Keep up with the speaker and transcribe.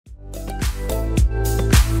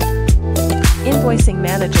Invoicing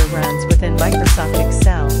Manager runs within Microsoft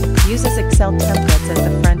Excel, uses Excel templates as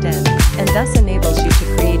the front end, and thus enables you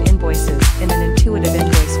to create invoices in an intuitive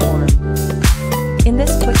invoice form. In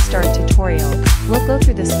this quick start tutorial, we'll go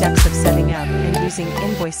through the steps of setting up and using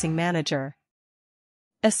Invoicing Manager.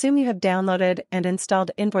 Assume you have downloaded and installed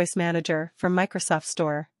Invoice Manager from Microsoft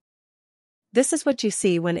Store. This is what you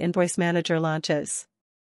see when Invoice Manager launches.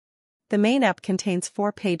 The main app contains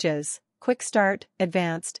 4 pages: Quick Start,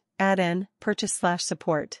 Advanced, Add-in,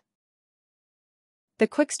 Purchase/Support. The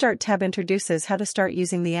Quick Start tab introduces how to start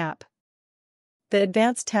using the app. The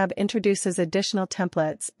Advanced tab introduces additional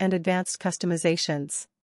templates and advanced customizations.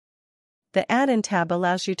 The Add-in tab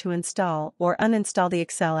allows you to install or uninstall the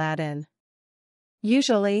Excel add-in.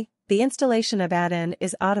 Usually, the installation of add-in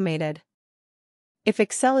is automated. If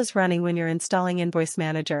Excel is running when you're installing Invoice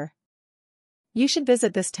Manager, you should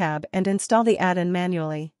visit this tab and install the add-in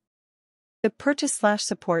manually. The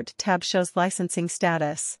Purchase/Support tab shows licensing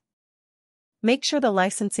status. Make sure the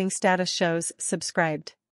licensing status shows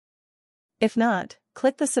subscribed. If not,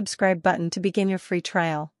 click the subscribe button to begin your free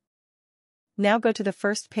trial. Now go to the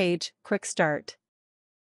first page, Quick Start.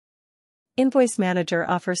 Invoice Manager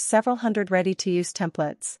offers several hundred ready-to-use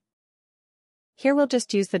templates. Here we'll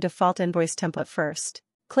just use the default invoice template first.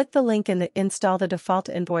 Click the link in the Install the Default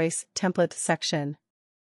Invoice Template section.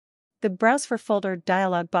 The Browse for Folder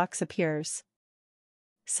dialog box appears.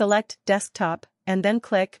 Select Desktop, and then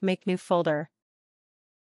click Make New Folder.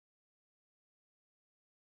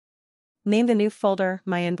 Name the new folder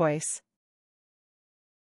My Invoice.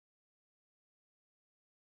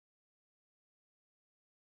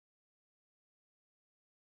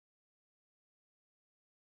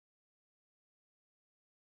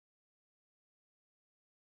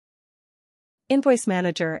 Invoice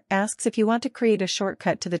Manager asks if you want to create a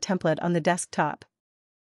shortcut to the template on the desktop.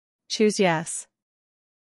 Choose Yes.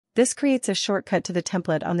 This creates a shortcut to the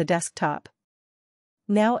template on the desktop.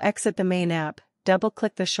 Now exit the main app,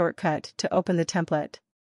 double-click the shortcut to open the template.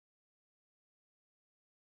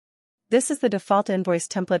 This is the default invoice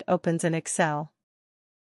template opens in Excel.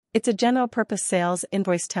 It's a general-purpose sales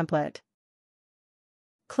invoice template.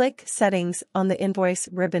 Click Settings on the Invoice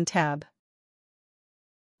ribbon tab.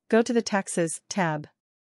 Go to the Taxes tab.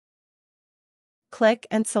 Click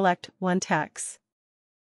and select One Tax.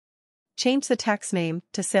 Change the tax name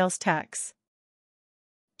to Sales Tax.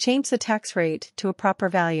 Change the tax rate to a proper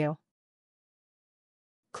value.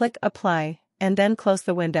 Click Apply, and then close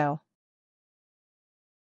the window.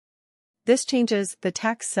 This changes the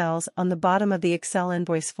tax cells on the bottom of the Excel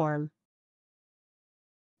invoice form.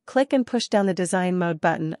 Click and push down the Design Mode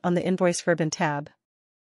button on the Invoice ribbon tab.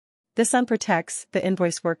 This unprotects the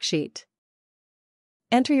invoice worksheet.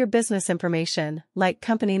 Enter your business information, like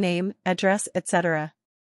company name, address, etc.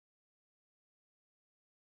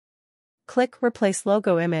 Click Replace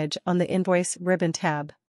Logo Image on the Invoice ribbon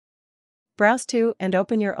tab. Browse to and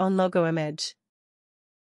open your own logo image.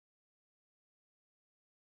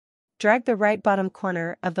 Drag the right bottom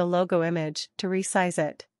corner of the logo image to resize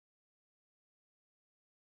it.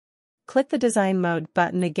 Click the Design Mode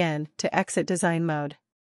button again to exit Design Mode.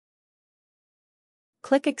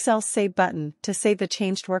 Click Excel's Save button to save the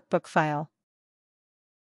changed workbook file.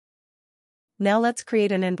 Now let's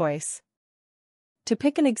create an invoice. To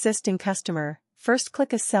pick an existing customer, first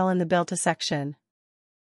click a cell in the Bill to section.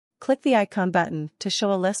 Click the icon button to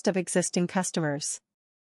show a list of existing customers.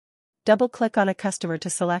 Double-click on a customer to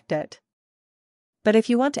select it. But if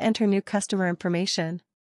you want to enter new customer information,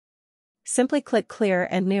 simply click Clear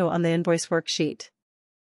and New on the invoice worksheet.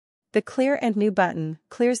 The Clear and New button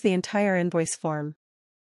clears the entire invoice form.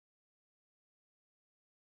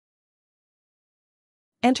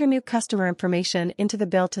 Enter new customer information into the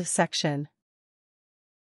Bill to section.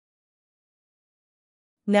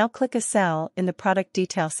 Now click a cell in the Product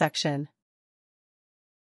Detail section.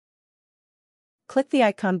 Click the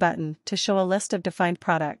icon button to show a list of defined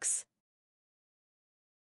products.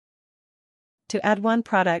 To add one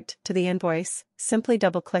product to the invoice, simply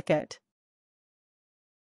double-click it.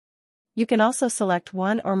 You can also select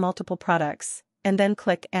one or multiple products, and then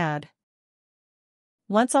click Add.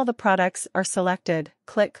 Once all the products are selected,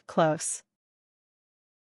 click Close.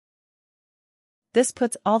 This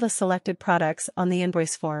puts all the selected products on the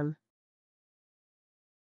invoice form.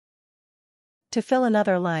 To fill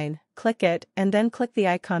another line, click it and then click the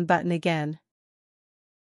icon button again.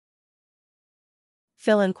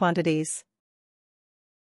 Fill in quantities.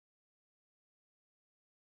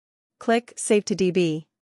 Click Save to DB.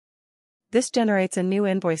 This generates a new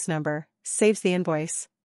invoice number, saves the invoice,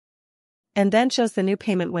 and then shows the new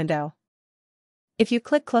payment window. If you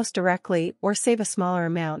click Close directly or save a smaller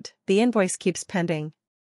amount, the invoice keeps pending.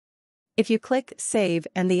 If you click Save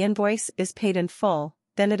and the invoice is paid in full,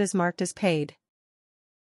 then it is marked as paid.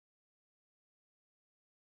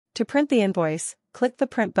 To print the invoice, click the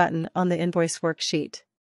Print button on the invoice worksheet.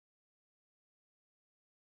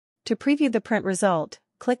 To preview the print result,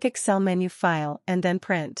 click Excel menu File and then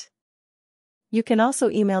Print. You can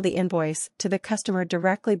also email the invoice to the customer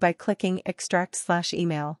directly by clicking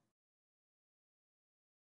Extract/Email.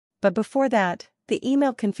 But before that, the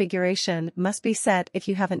email configuration must be set if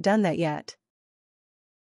you haven't done that yet.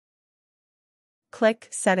 Click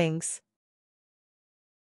Settings.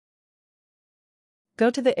 Go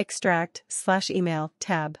to the Extract/Email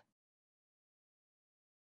tab.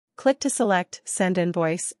 Click to select Send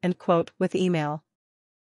Invoice and Quote with Email.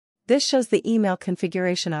 This shows the email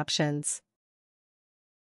configuration options.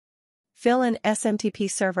 Fill in SMTP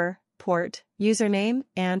server, port, username,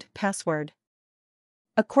 and password,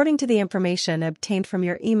 according to the information obtained from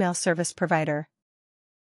your email service provider.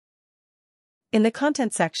 In the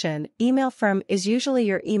content section, email from is usually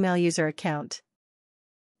your email user account.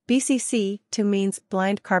 BCC to means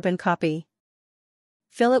blind carbon copy.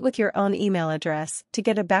 Fill it with your own email address to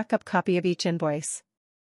get a backup copy of each invoice.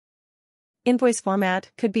 Invoice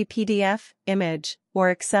format could be PDF, image, or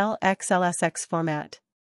Excel XLSX format.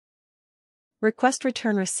 Request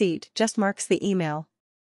return receipt just marks the email,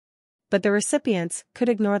 but the recipients could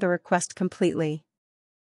ignore the request completely.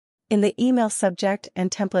 In the email subject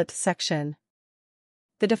and template section,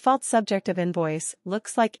 the default subject of invoice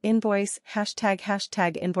looks like invoice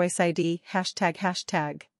 #invoice ID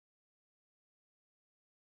 ##,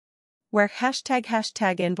 where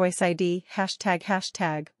 #invoice ID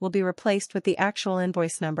 ## will be replaced with the actual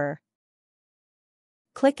invoice number.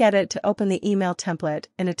 Click Edit to open the email template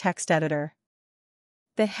in a text editor.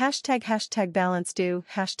 The #balance due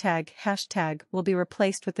 ## will be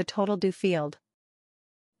replaced with the total due field.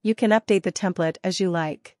 You can update the template as you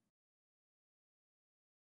like.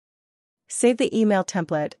 Save the email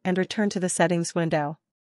template and return to the settings window.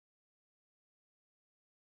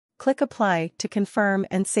 Click Apply to confirm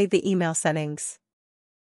and save the email settings.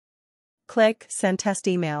 Click Send Test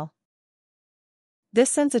Email.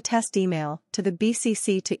 This sends a test email to the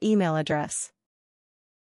BCC to email address.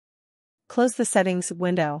 Close the settings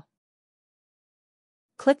window.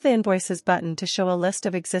 Click the Invoices button to show a list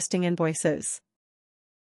of existing invoices.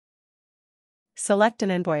 Select an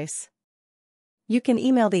invoice. You can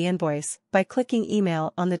email the invoice by clicking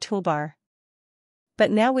Email on the toolbar.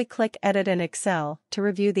 But now we click Edit in Excel to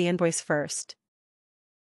review the invoice first.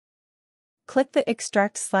 Click the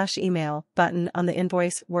Extract/Email button on the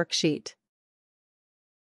invoice worksheet.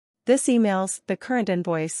 This emails the current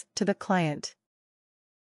invoice to the client.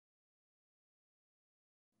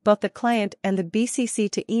 Both the client and the BCC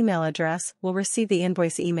to email address will receive the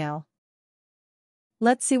invoice email.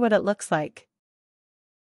 Let's see what it looks like.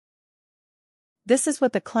 This is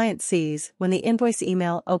what the client sees when the invoice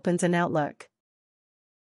email opens in Outlook.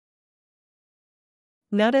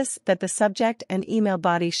 Notice that the subject and email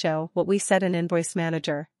body show what we set in Invoice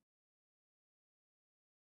Manager.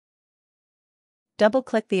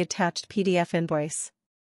 Double-click the attached PDF invoice.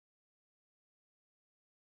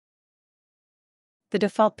 The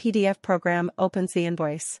default PDF program opens the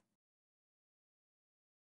invoice.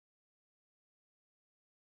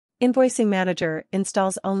 Invoicing Manager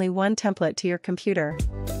installs only one template to your computer.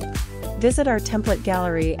 Visit our template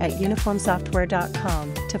gallery at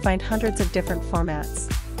uniformsoftware.com to find hundreds of different formats.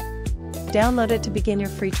 Download it to begin your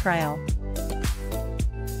free trial.